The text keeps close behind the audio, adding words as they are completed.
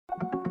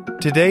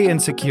Today in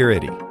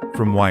Security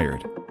from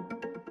Wired.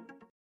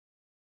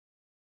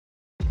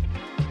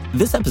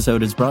 This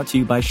episode is brought to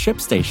you by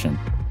ShipStation.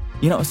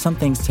 You know, some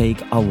things take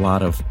a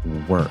lot of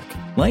work,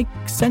 like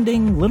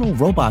sending little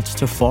robots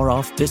to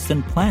far-off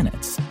distant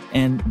planets.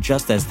 And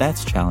just as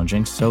that's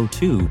challenging, so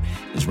too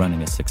is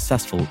running a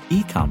successful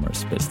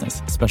e-commerce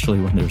business, especially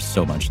when there's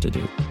so much to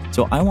do.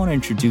 So I want to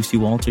introduce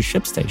you all to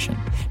ShipStation.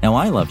 Now,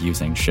 I love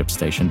using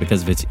ShipStation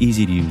because of its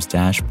easy-to-use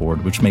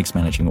dashboard, which makes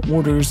managing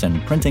orders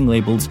and printing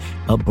labels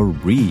a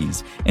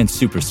breeze and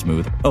super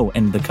smooth. Oh,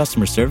 and the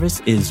customer service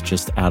is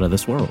just out of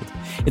this world.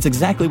 It's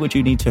exactly what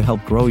you need to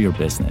help grow your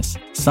business.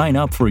 Sign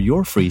up for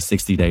your free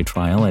 60-day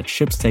trial at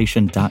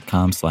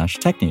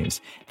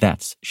shipstation.com/technews.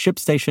 That's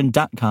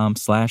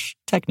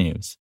shipstation.com/technews.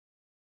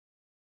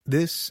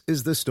 This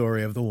is the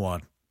story of the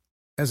one.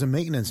 As a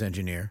maintenance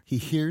engineer, he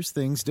hears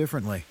things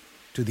differently.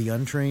 To the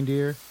untrained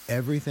ear,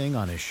 everything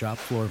on his shop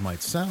floor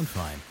might sound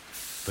fine,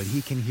 but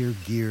he can hear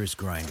gears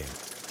grinding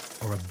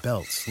or a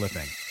belt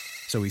slipping.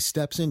 So he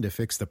steps in to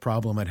fix the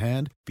problem at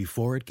hand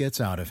before it gets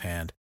out of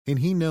hand. And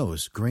he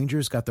knows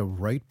Grainger's got the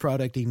right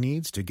product he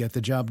needs to get the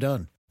job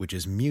done, which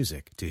is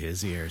music to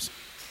his ears.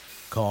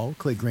 Call,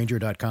 click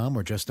Grainger.com,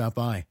 or just stop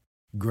by.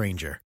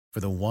 Grainger, for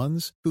the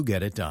ones who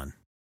get it done.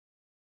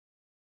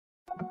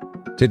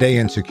 Today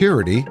in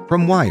Security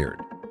from Wired.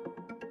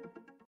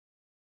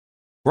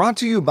 Brought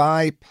to you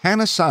by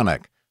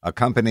Panasonic, a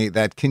company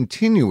that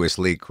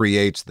continuously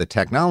creates the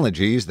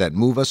technologies that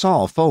move us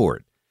all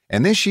forward.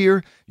 And this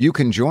year, you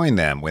can join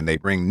them when they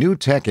bring new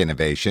tech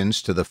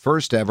innovations to the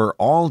first ever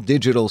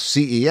all-digital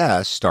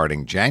CES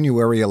starting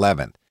January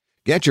 11th.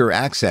 Get your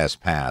access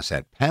pass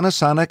at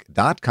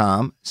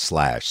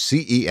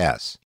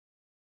panasonic.com/CES.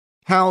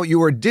 How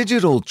your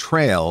digital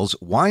trails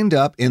wind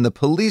up in the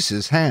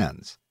police's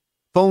hands.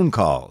 Phone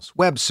calls,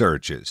 web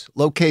searches,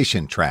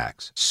 location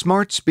tracks,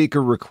 smart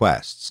speaker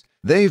requests.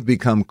 They've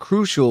become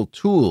crucial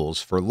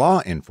tools for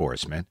law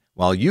enforcement,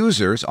 while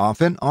users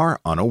often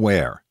are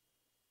unaware.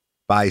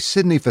 By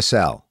Sidney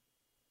Fussell.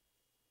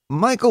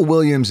 Michael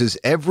Williams'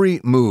 every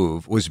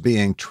move was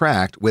being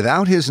tracked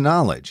without his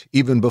knowledge,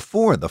 even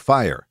before the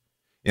fire.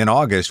 In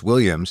August,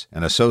 Williams,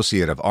 an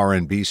associate of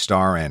R&B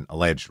star and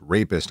alleged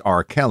rapist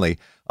R. Kelly,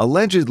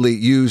 allegedly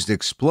used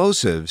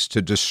explosives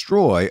to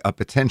destroy a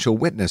potential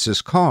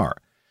witness's car.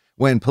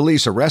 When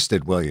police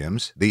arrested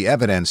Williams, the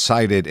evidence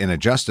cited in a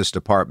Justice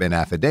Department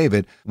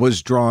affidavit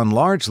was drawn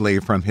largely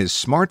from his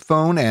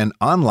smartphone and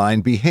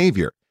online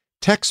behavior,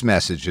 text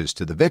messages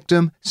to the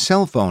victim,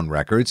 cell phone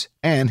records,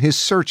 and his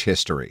search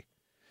history.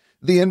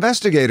 The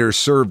investigators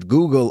served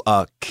Google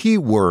a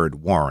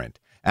keyword warrant,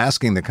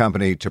 asking the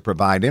company to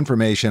provide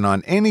information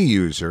on any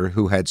user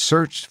who had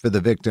searched for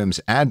the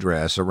victim's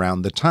address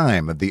around the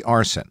time of the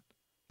arson.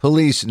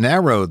 Police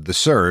narrowed the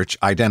search,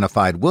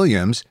 identified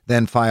Williams,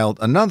 then filed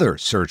another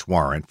search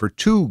warrant for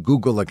 2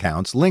 Google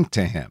accounts linked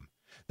to him.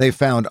 They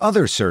found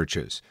other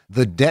searches,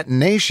 the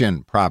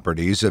detonation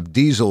properties of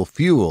diesel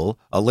fuel,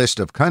 a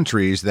list of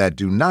countries that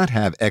do not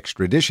have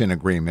extradition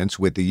agreements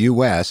with the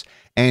U.S.,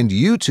 and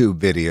YouTube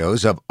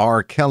videos of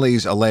R.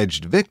 Kelly's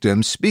alleged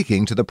victims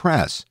speaking to the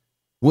press.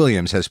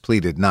 Williams has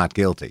pleaded not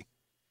guilty.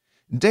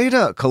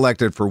 Data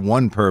collected for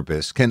one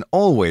purpose can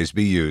always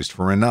be used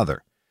for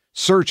another.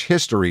 Search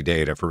history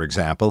data, for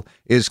example,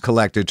 is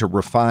collected to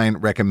refine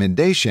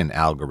recommendation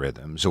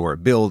algorithms or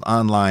build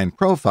online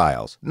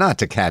profiles, not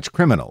to catch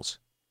criminals.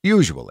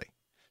 Usually.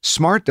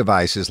 Smart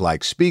devices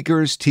like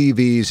speakers,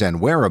 TVs, and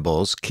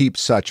wearables keep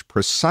such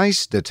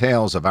precise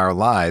details of our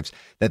lives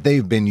that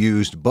they've been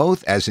used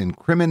both as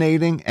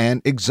incriminating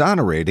and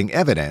exonerating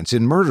evidence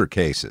in murder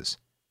cases.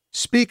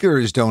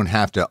 Speakers don't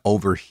have to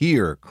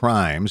overhear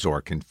crimes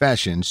or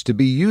confessions to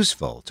be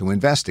useful to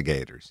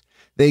investigators.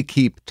 They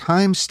keep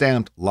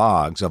time-stamped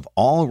logs of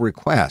all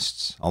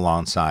requests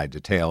alongside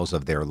details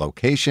of their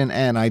location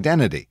and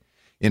identity.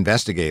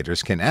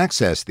 Investigators can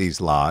access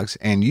these logs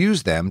and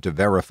use them to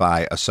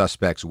verify a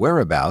suspect's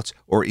whereabouts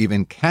or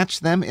even catch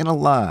them in a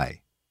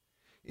lie.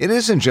 It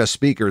isn't just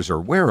speakers or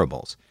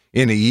wearables.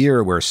 In a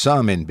year where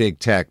some in big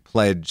tech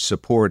pledged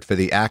support for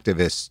the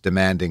activists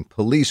demanding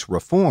police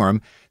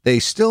reform, they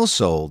still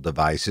sold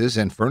devices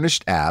and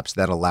furnished apps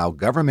that allow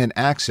government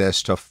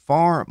access to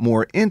far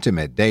more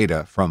intimate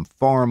data from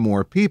far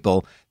more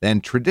people than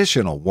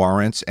traditional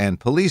warrants and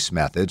police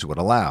methods would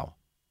allow.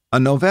 A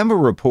November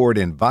report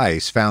in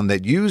Vice found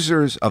that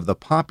users of the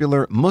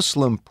popular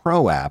Muslim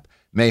Pro app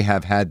may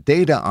have had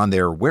data on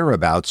their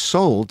whereabouts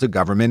sold to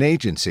government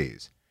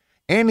agencies.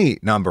 Any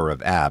number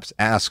of apps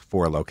ask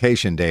for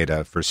location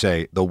data for,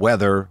 say, the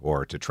weather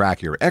or to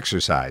track your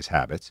exercise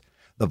habits.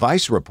 The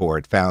Vice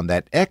report found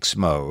that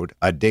Xmode,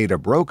 a data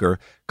broker,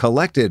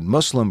 collected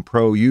Muslim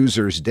Pro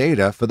users'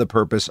 data for the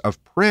purpose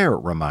of prayer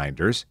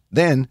reminders,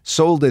 then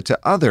sold it to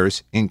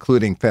others,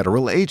 including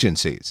federal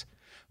agencies.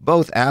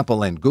 Both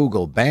Apple and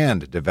Google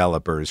banned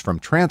developers from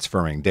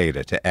transferring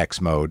data to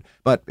Xmode,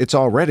 but it's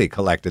already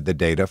collected the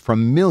data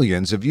from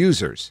millions of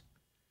users.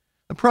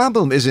 The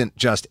problem isn't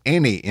just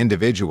any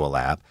individual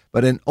app,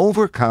 but an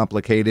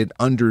overcomplicated,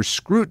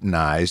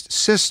 under-scrutinized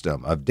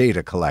system of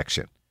data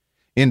collection.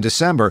 In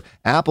December,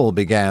 Apple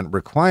began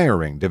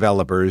requiring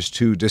developers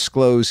to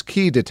disclose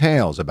key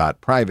details about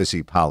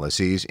privacy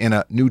policies in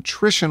a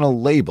nutritional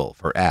label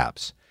for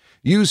apps.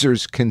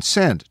 Users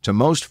consent to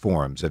most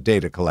forms of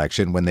data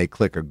collection when they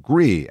click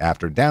Agree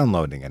after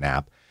downloading an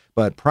app,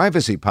 but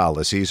privacy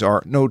policies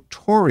are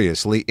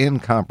notoriously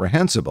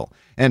incomprehensible,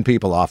 and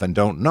people often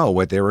don't know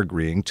what they're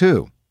agreeing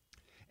to.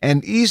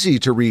 An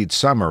easy-to-read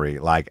summary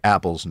like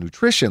Apple's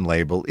nutrition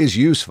label is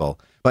useful,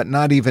 but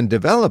not even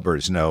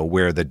developers know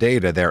where the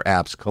data their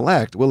apps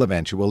collect will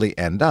eventually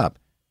end up.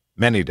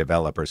 Many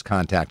developers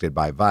contacted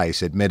by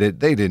Vice admitted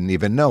they didn't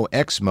even know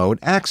Xmode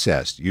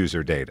accessed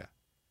user data.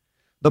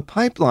 The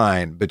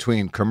pipeline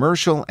between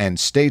commercial and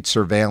state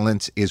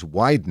surveillance is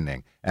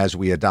widening as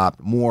we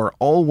adopt more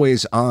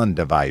always-on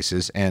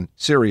devices, and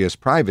serious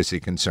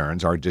privacy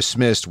concerns are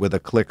dismissed with a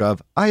click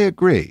of, "I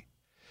agree."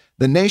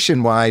 The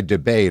nationwide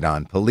debate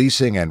on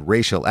policing and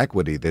racial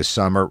equity this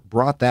summer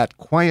brought that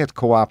quiet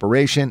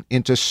cooperation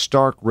into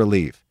stark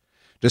relief.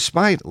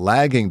 Despite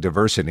lagging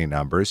diversity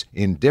numbers,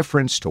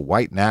 indifference to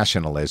white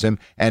nationalism,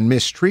 and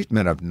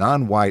mistreatment of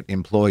non-white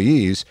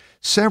employees,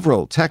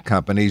 several tech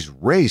companies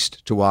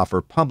raced to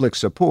offer public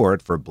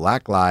support for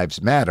Black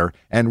Lives Matter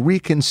and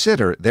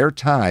reconsider their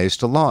ties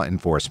to law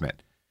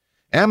enforcement.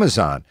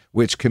 Amazon,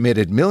 which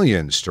committed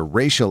millions to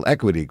racial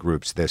equity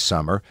groups this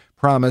summer,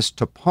 promised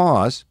to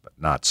pause, but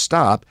not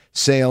stop,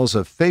 sales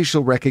of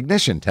facial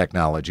recognition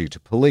technology to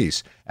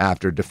police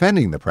after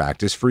defending the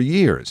practice for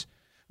years.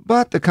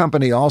 But the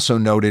company also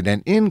noted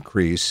an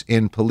increase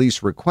in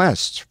police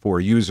requests for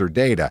user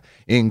data,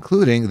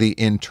 including the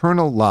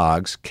internal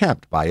logs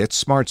kept by its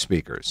smart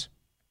speakers.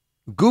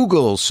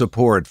 Google's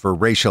support for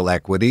racial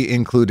equity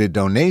included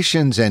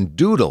donations and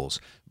doodles,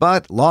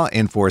 but law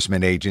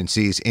enforcement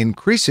agencies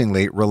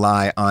increasingly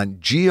rely on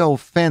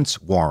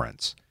geofence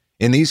warrants.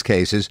 In these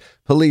cases,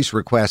 police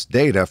request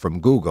data from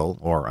Google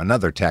or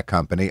another tech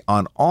company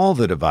on all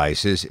the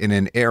devices in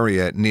an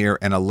area near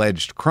an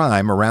alleged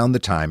crime around the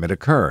time it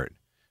occurred.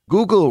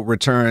 Google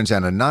returns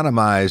an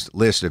anonymized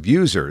list of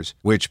users,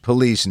 which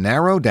police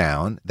narrow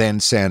down,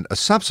 then send a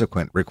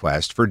subsequent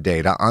request for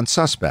data on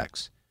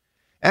suspects.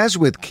 As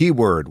with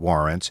keyword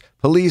warrants,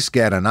 police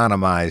get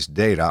anonymized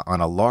data on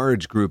a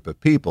large group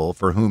of people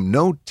for whom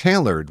no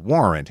tailored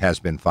warrant has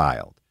been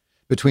filed.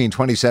 Between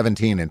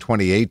 2017 and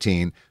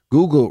 2018,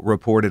 Google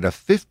reported a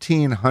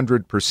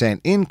 1,500%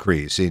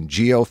 increase in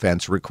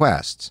geofence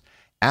requests.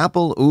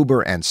 Apple,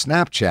 Uber, and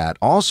Snapchat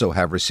also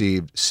have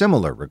received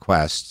similar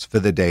requests for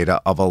the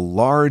data of a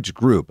large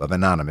group of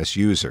anonymous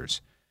users.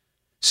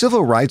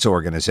 Civil rights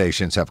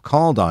organizations have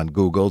called on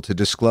Google to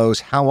disclose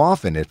how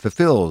often it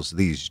fulfills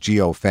these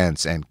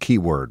geofence and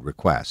keyword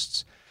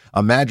requests.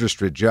 A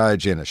magistrate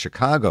judge in a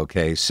Chicago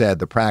case said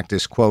the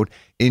practice, quote,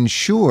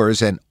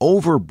 ensures an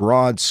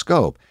overbroad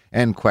scope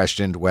and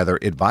questioned whether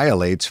it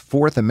violates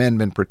Fourth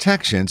Amendment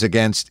protections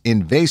against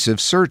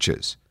invasive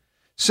searches.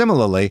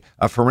 Similarly,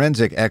 a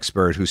forensic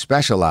expert who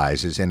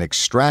specializes in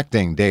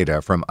extracting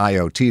data from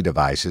IoT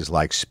devices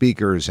like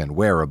speakers and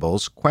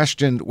wearables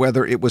questioned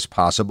whether it was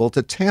possible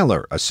to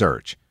tailor a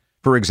search.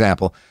 For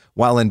example,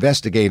 while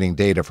investigating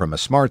data from a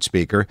smart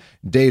speaker,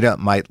 data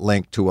might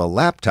link to a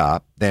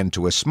laptop, then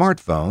to a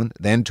smartphone,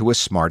 then to a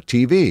smart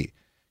TV.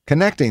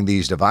 Connecting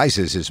these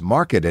devices is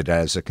marketed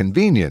as a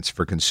convenience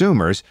for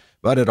consumers,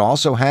 but it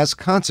also has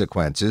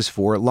consequences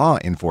for law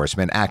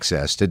enforcement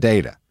access to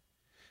data.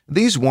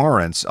 These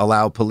warrants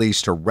allow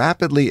police to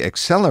rapidly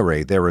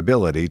accelerate their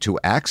ability to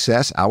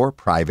access our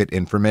private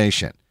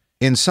information.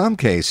 In some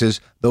cases,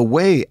 the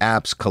way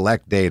apps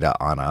collect data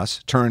on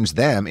us turns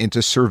them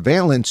into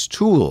surveillance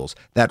tools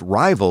that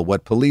rival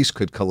what police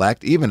could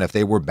collect even if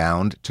they were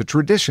bound to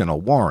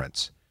traditional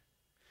warrants.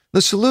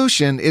 The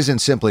solution isn't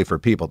simply for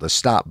people to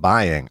stop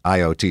buying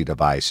IoT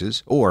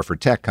devices or for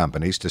tech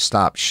companies to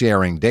stop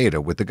sharing data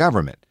with the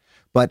government.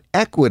 But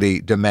equity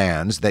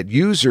demands that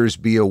users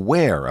be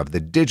aware of the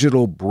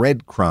digital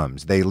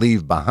breadcrumbs they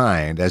leave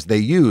behind as they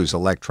use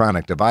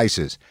electronic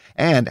devices,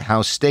 and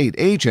how state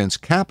agents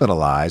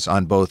capitalize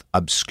on both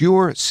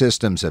obscure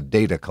systems of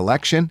data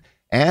collection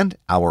and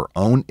our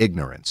own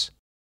ignorance.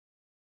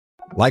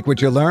 Like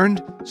what you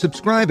learned?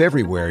 Subscribe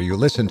everywhere you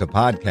listen to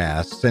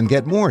podcasts and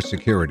get more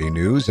security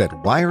news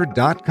at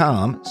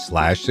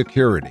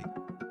wired.com/security.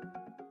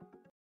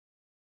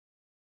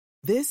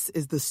 This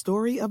is the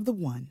story of the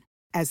one.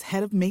 As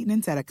head of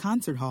maintenance at a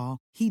concert hall,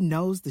 he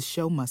knows the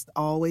show must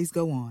always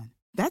go on.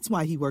 That's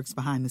why he works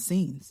behind the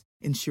scenes,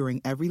 ensuring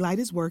every light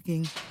is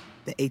working,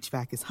 the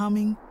HVAC is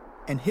humming,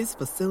 and his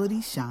facility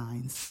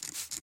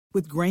shines.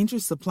 With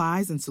Grainger's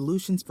supplies and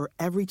solutions for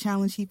every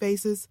challenge he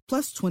faces,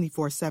 plus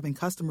 24/7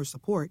 customer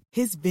support,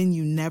 his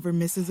venue never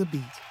misses a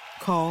beat.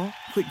 Call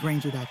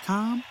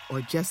quickgrainger.com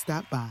or just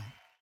stop by.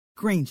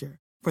 Grainger,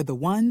 for the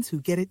ones who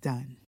get it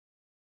done.